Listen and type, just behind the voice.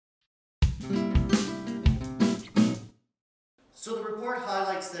So the report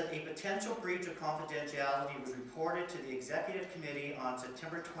highlights that a potential breach of confidentiality was reported to the Executive Committee on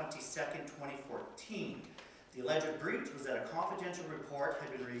September 22nd, 2014. The alleged breach was that a confidential report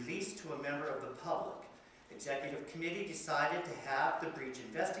had been released to a member of the public. The Executive Committee decided to have the breach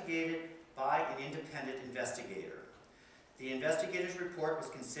investigated by an independent investigator. The investigator's report was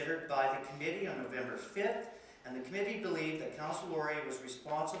considered by the committee on November 5th, and the committee believed that Councillor Lorje was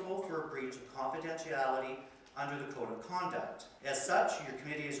responsible for a breach of confidentiality under the Code of Conduct. As such, your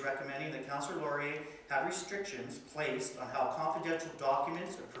committee is recommending that Councillor Lorje have restrictions placed on how confidential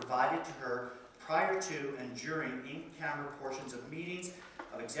documents are provided to her prior to and during in-camera portions of meetings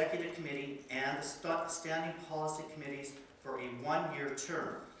of Executive Committee and the Standing Policy Committees for a one-year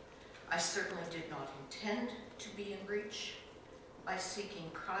term. I certainly did not intend to be in breach by seeking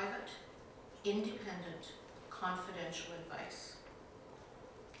private, independent, confidential advice.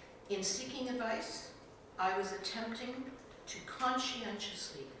 In seeking advice, I was attempting to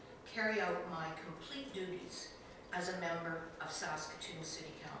conscientiously carry out my complete duties as a member of Saskatoon City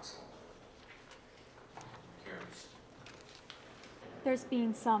Council. There's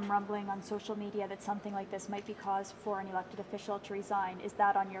been some rumbling on social media that something like this might be cause for an elected official to resign. Is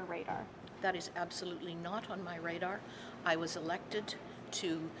that on your radar? That is absolutely not on my radar. I was elected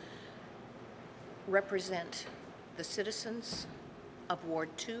to represent the citizens of Ward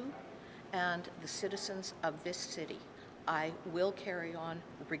 2 and the citizens of this city. I will carry on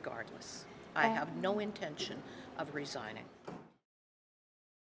regardless. I have no intention of resigning.